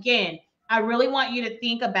is again, I really want you to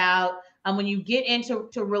think about when you get into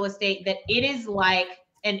real estate that it is like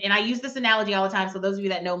and I use this analogy all the time. So those of you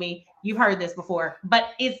that know me, you've heard this before,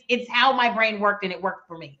 but it's how my brain worked and it worked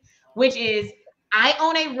for me, which is I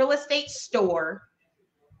own a real estate store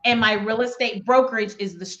and my real estate brokerage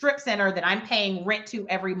is the strip center that I'm paying rent to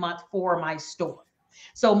every month for my store.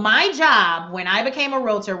 So my job when I became a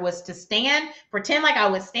realtor was to pretend like I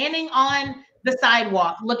was standing on the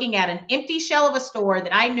sidewalk looking at an empty shell of a store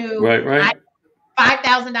that I knew Right. I Right.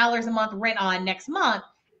 $5,000 a month rent on next month,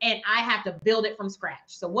 and I have to build it from scratch.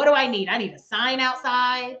 So what do I need? I need a sign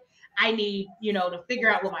outside. I need, to figure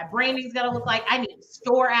out what my branding's gonna look like. I need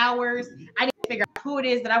store hours. I need to figure out who it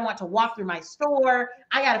is that I want to walk through my store.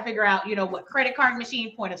 I got to figure out, what credit card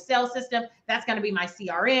machine, point of sale system, that's going to be my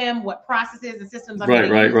CRM, what processes and systems I'm going Right,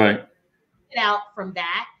 to right, use right. it out from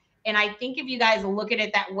that. And I think if you guys look at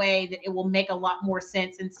it that way, that it will make a lot more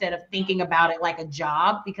sense instead of thinking about it like a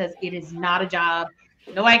job, because it is not a job.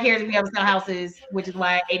 Nobody cares if you ever sell houses, which is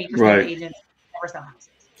why 80% of Right. agents never sell houses.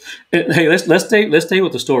 Hey, let's stay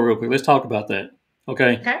with the store real quick. Let's talk about that.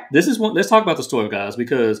 Okay. Okay. This is one. Let's talk about the store, guys,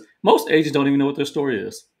 because most agents don't even know what their store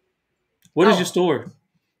is. What is your Oh, store?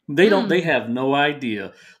 They don't. They mm, have no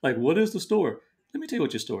idea. Like, what is the store? Let me tell you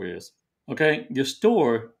what your store is. Okay, your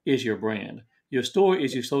store is your brand. Your store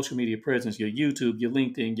is your social media presence, your YouTube, your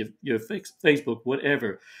LinkedIn, your Facebook,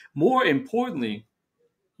 whatever. More importantly,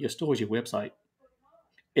 your store is your website.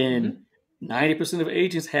 And hmm 90% of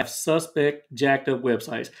agents have suspect, jacked up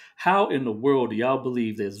websites. How in the world do y'all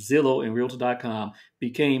believe that Zillow and Realtor.com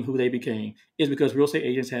became who they became? It's because real estate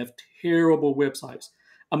agents have terrible websites.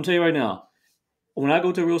 I'm gonna tell you right now, when I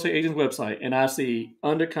go to a real estate agent's website and I see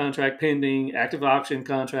under contract, pending, active auction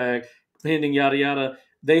contract, pending, yada yada,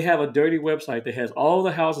 they have a dirty website that has all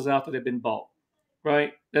the houses out there that have been bought.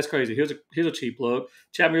 Right? That's crazy. Here's a cheap plug.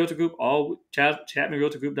 Chapman Realtor Group,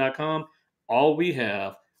 ChapmanRealtorGroup.com. All we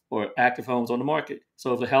have are active homes on the market.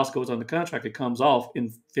 So if the house goes under contract, it comes off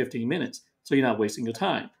in 15 minutes. So you're not wasting your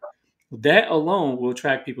time. That alone will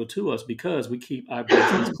attract people to us because we keep our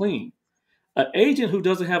business clean. An agent who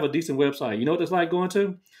doesn't have a decent website, you know what it's like going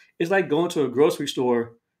to? It's like going to a grocery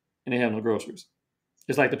store and they have no groceries.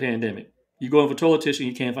 It's like the pandemic. You go in for toilet tissue,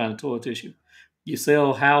 you can't find the toilet tissue. You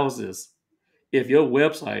sell houses. If your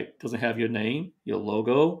website doesn't have your name, your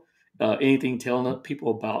logo, anything telling people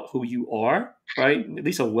about who you are, right? At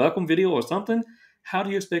least a welcome video or something. How do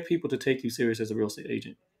you expect people to take you serious as a real estate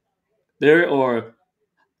agent? There are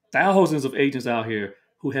thousands of agents out here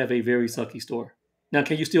who have a very sucky store. Now,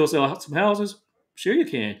 can you still sell some houses? Sure, you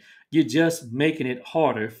can. You're just making it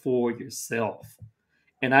harder for yourself.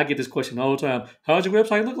 And I get this question all the time. How does your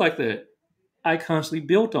website look like that? I constantly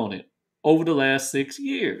built on it over the last 6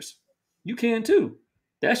 years. You can too.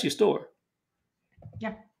 That's your store.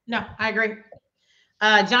 yeah, no, I agree.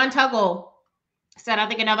 John Tuggle said, I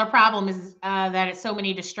think another problem is that it's so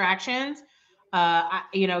many distractions.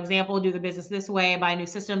 Example, do the business this way, buy new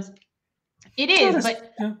systems. It Oh, is, that's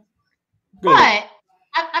but yeah. Go ahead.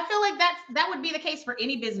 I feel like that would be the case for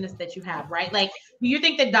any business that you have, right? Like, do you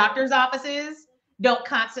think that doctors' offices don't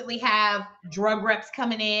constantly have drug reps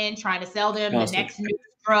coming in trying to sell them the Constant. next new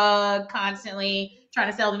drug, constantly trying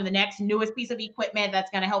to sell them the next newest piece of equipment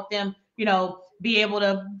that's going to help them, be able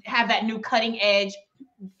to have that new cutting edge.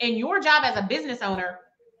 And your job as a business owner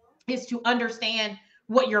is to understand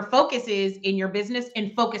what your focus is in your business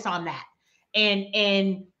and focus on that.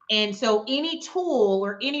 And so any tool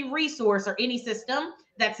or any resource or any system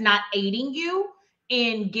that's not aiding you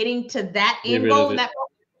in getting to that Get end rid of goal, it.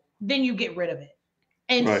 then you get rid of it.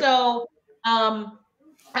 And Right. so um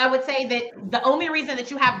I would say that the only reason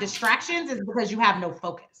that you have distractions is because you have no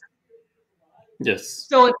focus. Yes.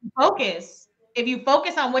 So if you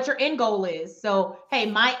focus on what your end goal is, so hey,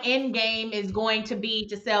 my end game is going to be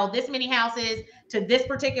to sell this many houses to this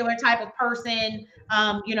particular type of person,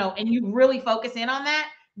 and you really focus in on that,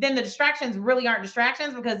 then the distractions really aren't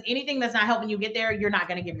distractions, because anything that's not helping you get there, you're not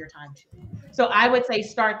going to give your time to. So I would say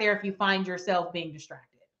start there if you find yourself being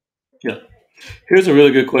distracted. Yeah. Here's a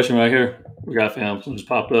really good question right here. We got fam just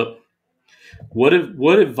popped up. What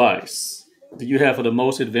advice do you have for the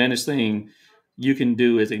most advantage thing you can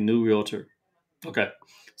do as a new realtor? Okay.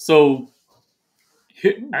 So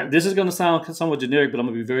this is going to sound somewhat generic, but I'm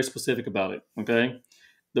going to be very specific about it. Okay.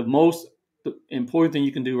 The most important thing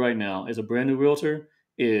you can do right now as a brand new realtor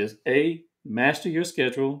is A, master your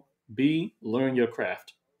schedule, B, learn your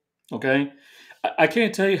craft. Okay. I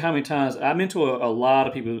can't tell you how many times I mentor a lot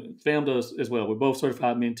of people. Fam does as well. We're both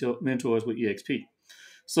certified mentors with EXP.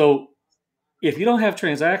 So if you don't have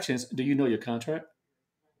transactions, do you know your contract?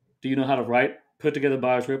 Do you know how to put together a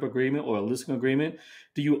buyer's rep agreement or a listing agreement?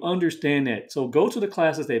 Do you understand that? So go to the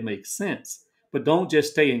classes that make sense, but don't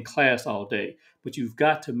just stay in class all day. But you've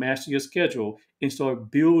got to master your schedule and start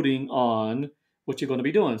building on what you're going to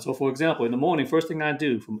be doing. So, for example, in the morning, first thing I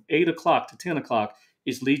do from 8 o'clock to 10 o'clock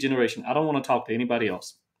is lead generation. I don't want to talk to anybody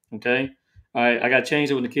else. Okay. All right. I got to change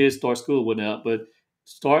it when the kids start school and whatnot, but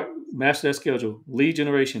start master that schedule, lead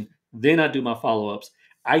generation. Then I do my follow ups.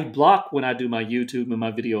 I block when I do my YouTube and my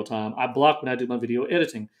video time. I block when I do my video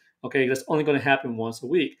editing. Okay, that's only going to happen once a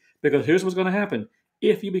week because here's what's going to happen.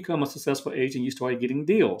 if you become a successful agent, you start getting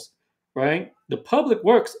deals, right? The public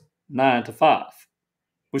works 9 to 5,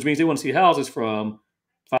 which means they want to see houses from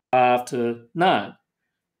 5 to 9.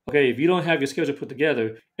 Okay, if you don't have your schedule put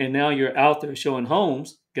together and now you're out there showing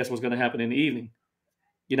homes, guess what's going to happen in the evening?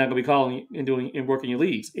 You're not going to be calling and doing and working your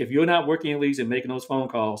leads. If you're not working your leads and making those phone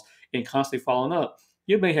calls and constantly following up,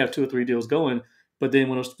 you may have 2 or 3 deals going, but then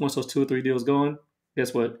once those 2 or 3 deals going,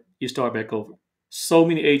 guess what? You start back over. So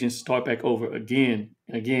many agents start back over again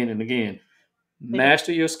and again and again. They do.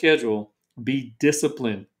 Master your schedule. Be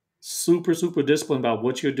disciplined. Super, super disciplined about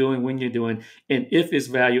what you're doing, when you're doing, and if it's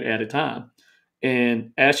value added time.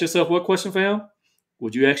 And ask yourself what question, fam?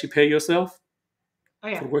 Would you actually pay yourself Oh for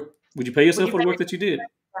yeah. the work? Would you pay Would yourself you for the pay work that you did?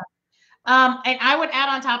 And I would add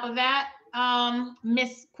on top of that,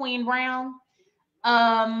 Miss Queen Brown,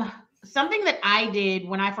 something that I did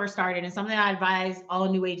when I first started and something I advise all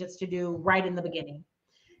new agents to do right in the beginning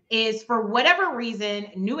is, for whatever reason,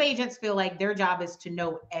 new agents feel like their job is to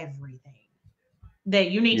know everything that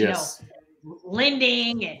you need to know: Yes.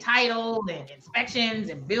 lending and title and inspections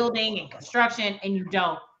and building and construction, and you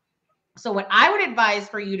don't. So, what I would advise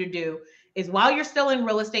for you to do is, while you're still in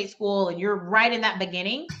real estate school and you're right in that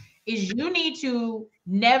beginning, is you need to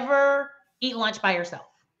never eat lunch by yourself.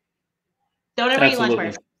 Don't ever eat lunch by Absolutely.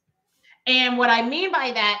 yourself. And what I mean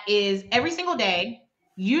by that is, every single day,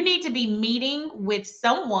 you need to be meeting with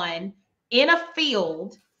someone in a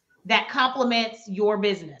field that complements your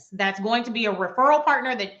business. That's going to be a referral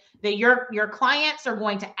partner that your clients are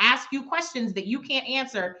going to ask you questions that you can't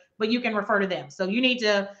answer, but you can refer to them. So you need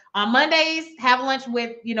to, on Mondays, have lunch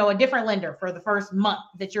with, a different lender for the first month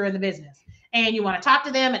that you're in the business. And you want to talk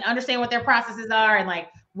to them and understand what their processes are, and like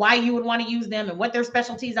why you would want to use them and what their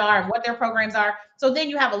specialties are and what their programs are. So then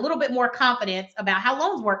you have a little bit more confidence about how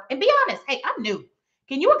loans work. And be honest, hey, I'm new.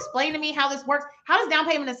 Can you explain to me how this works? How does down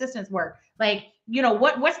payment assistance work? Like,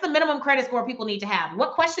 what's the minimum credit score people need to have?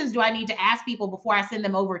 What questions do I need to ask people before I send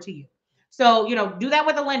them over to you? So, do that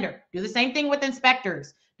with a lender. Do the same thing with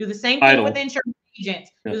inspectors. Do the same thing with Title. insurance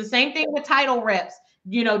agents. Yeah. Do the same thing with title reps.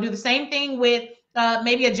 Do the same thing with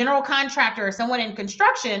maybe a general contractor or someone in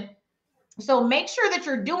construction. So make sure that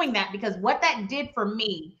you're doing that, because what that did for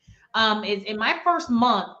me is, in my first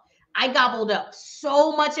month, I gobbled up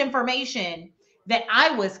so much information that I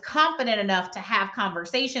was confident enough to have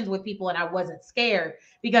conversations with people, and I wasn't scared,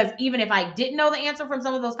 because even if I didn't know the answer from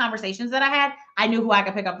some of those conversations that I had, I knew who I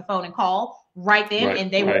could pick up the phone and call right then, Right. and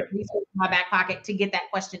they were Right. in my back pocket to get that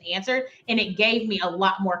question answered. And it gave me a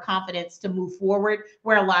lot more confidence to move forward,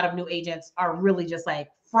 where a lot of new agents are really just like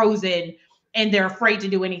frozen, and they're afraid to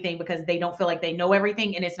do anything because they don't feel like they know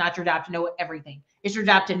everything. And it's not your job to know everything. It's your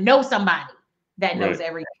job to know somebody that knows Right.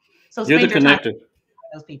 everything. So You're the spend your time connector. with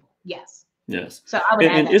those people. Yes. Yes. So I would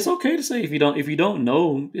add And that it's to okay to say, if you don't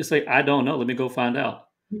know, just say I don't know. Let me go find out.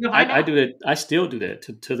 you. You'll find I out. do that. I still do that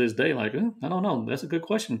to this day. Like, I don't know. That's a good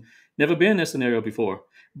question. Never been in that scenario before.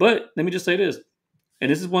 But let me just say this,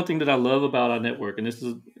 and this is one thing that I love about our network. And this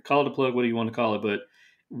is, call it a plug, whatever you want to call it. But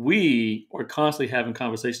we are constantly having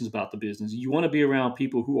conversations about the business. You want to be around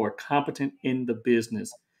people who are competent in the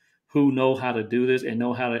business, who know how to do this and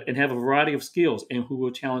know how to, and have a variety of skills, and who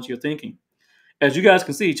will challenge your thinking. As you guys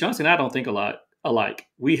can see, Chauncey and I don't think a lot alike.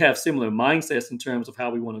 We have similar mindsets in terms of how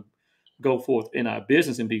we want to go forth in our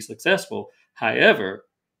business and be successful. However,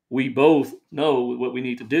 we both know what we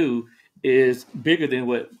need to do is bigger than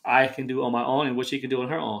what I can do on my own and what she can do on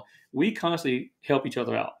her own. We constantly help each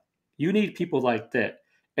other out. You need people like that.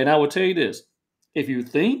 And I will tell you this, if you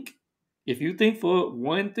think if you think for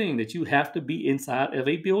one thing that you have to be inside of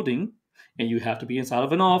a building and you have to be inside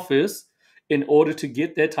of an office in order to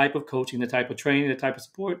get that type of coaching, the type of training, the type of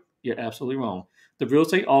support, you're absolutely wrong. The real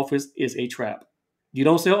estate office is a trap. You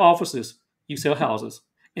don't sell offices, you sell houses.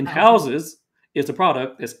 And Houses. houses is a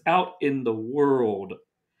product that's out in the world.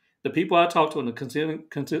 The people I talk to on a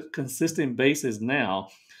consistent basis now,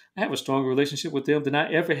 I have a stronger relationship with them than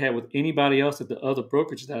I ever had with anybody else at the other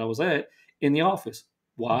brokerages that I was at in the office.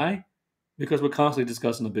 Why? Because we're constantly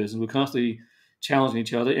discussing the business. We're constantly challenging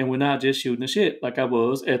each other, and we're not just shooting the shit like I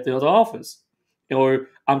was at the other office. Or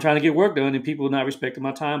I'm trying to get work done, and people are not respecting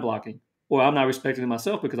my time blocking, or I'm not respecting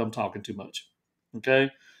myself because I'm talking too much.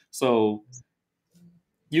 Okay, so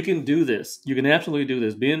you can do this. You can absolutely do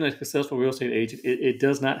this. Being a successful real estate agent, it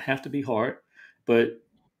does not have to be hard, but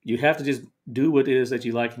you have to just do what it is that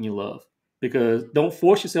you like and you love. Because don't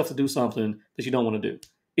force yourself to do something that you don't want to do.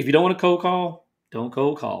 If you don't want to cold call, don't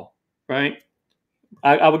cold call. Right?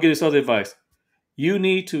 I would give this other advice. You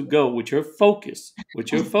need to go with your focus,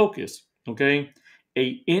 okay?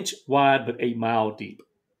 1 inch wide, but 8 mile deep.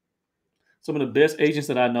 Some of the best agents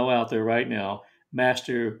that I know out there right now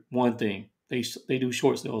master one thing. They do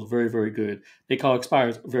short sales very, very good. They call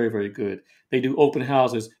expires very, very good. They do open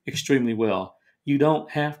houses extremely well. You don't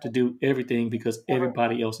have to do everything because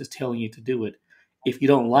everybody else is telling you to do it. If you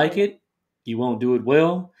don't like it, you won't do it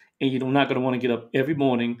well, and you're not going to want to get up every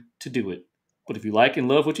morning to do it. But if you like and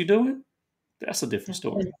love what you're doing, that's a different Just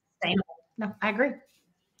story. sustainable. No, I agree.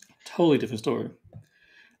 Totally different story.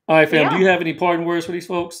 All right, But fam. Do yeah. you have any parting words for these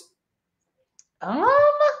folks? Um,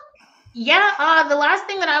 yeah, the last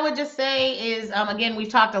thing that I would just say is, again, we've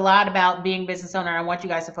talked a lot about being business owner. I want you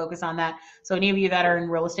guys to focus on that. So any of you that are in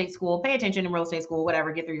real estate school, pay attention in real estate school,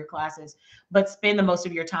 whatever, get through your classes, but spend the most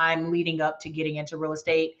of your time leading up to getting into real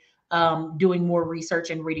estate, doing more research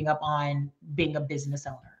and reading up on being a business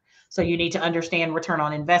owner. So you need to understand return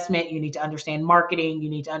on investment. You need to understand marketing. You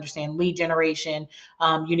need to understand lead generation.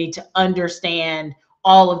 You need to understand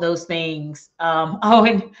all of those things. Oh,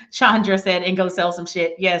 and Chandra said, and go sell some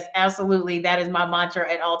shit. Yes, absolutely. That is my mantra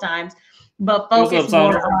at all times. But What's up, focus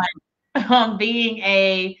more Sandra? on being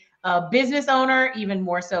a business owner, even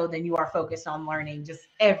more so than you are focused on learning just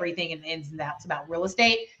everything and the ins and outs about real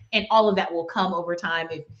estate. And all of that will come over time.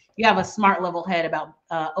 If you have a smart level head about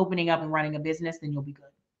opening up and running a business, then you'll be good.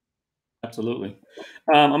 Absolutely.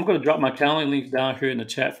 I'm going to drop my calendar links down here in the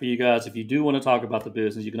chat for you guys. If you do want to talk about the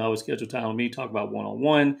business, you can always schedule time with me, talk about one on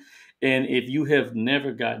one. And if you have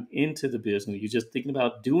never gotten into the business, you're just thinking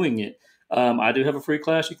about doing it, I do have a free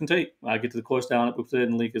class you can take. I get to the course down at the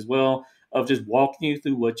link as well of just walking you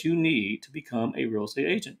through what you need to become a real estate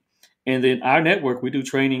agent. And then our network, we do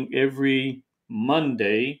training every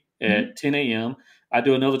Monday Mhm. at 10 a.m. I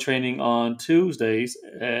do another training on Tuesdays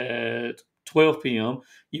at 12 p.m.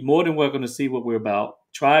 You're more than welcome to see what we're about.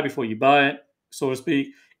 Try before you buy it, so to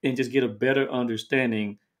speak, and just get a better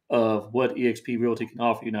understanding of what EXP Realty can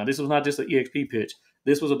offer you. Now, this was not just an EXP pitch.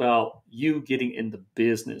 This was about you getting in the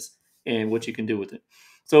business and what you can do with it.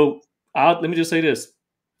 So, let me just say this: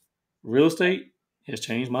 real estate has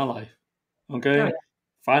changed my life. Oh yeah. Okay, Oh yeah.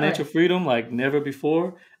 financial freedom like never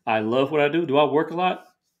before. I love what I do. Do I work a lot?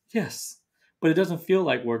 Yes, but it doesn't feel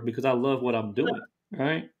like work because I love what I'm doing.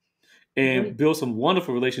 Right, and Agree. build some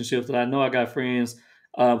wonderful relationships that I know I got friends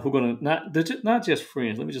who are gonna not just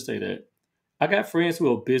friends. Let me just say that I got friends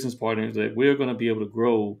who are business partners that we're gonna be able to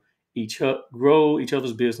grow each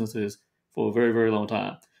other's businesses for a very very long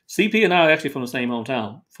time. CP and I are actually from the same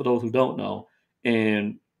hometown. For those who don't know,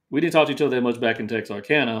 and we didn't talk to each other that much back in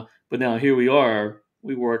Texarkana, but now here we are.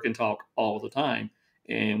 We work and talk all the time.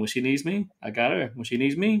 And when she needs me, I got her. When she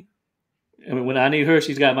needs me, I mean, when I need her,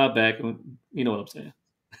 she's got my back. You know what I'm saying?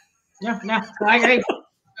 Yeah, no, so I agree.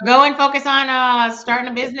 Go and focus on starting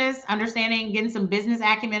a business, understanding, getting some business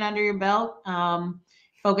acumen under your belt.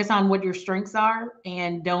 Focus on what your strengths are,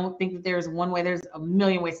 and don't think that there's one way. There's a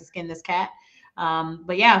million ways to skin this cat.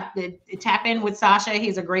 But yeah, tap in with Sasha.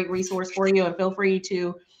 He's a great resource for you, and feel free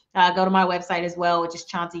to go to my website as well, which is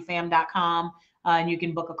chaunceypham.com, and you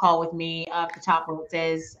can book a call with me up the top where it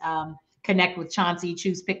says connect with Chauncey.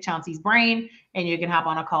 Pick Chauncey's brain, and you can hop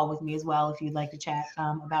on a call with me as well if you'd like to chat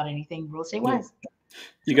about anything real estate Yep. wise.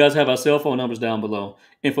 You guys have our cell phone numbers down below.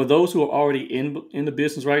 And for those who are already in the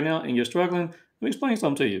business right now and you're struggling, let me explain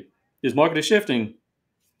something to you. This market is shifting.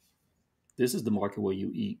 This is the market where you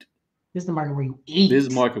eat. This is the market where you This is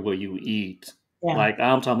the eat. market where you eat. Yeah. Like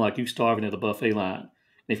I'm talking like you starving at the buffet line. And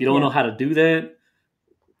if you don't Yeah. know how to do that,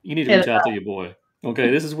 you need to Hit reach us out to up. your boy. Okay,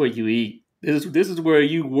 this is where you eat. This is where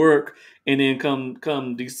you work, and then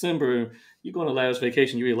come December, you're going to last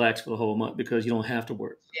vacation. You relax for the whole month because you don't have to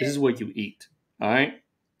work. This is where you eat. All right.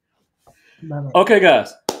 Love it. Okay,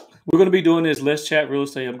 guys, we're going to be doing this. Let's chat real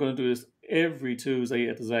estate. I'm going to do this every Tuesday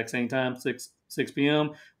at the exact same time, six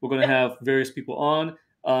p.m. We're going to have various people on.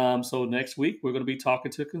 So next week we're going to be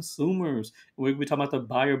talking to consumers. We're going to be talking about the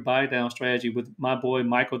buyer buy down strategy with my boy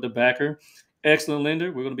Michael DeBacker, excellent lender.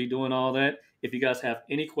 We're going to be doing all that. If you guys have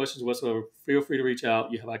any questions whatsoever, feel free to reach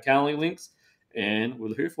out. You have our calendar links, and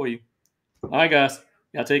we're here for you. All right, guys,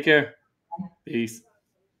 y'all take care. Peace.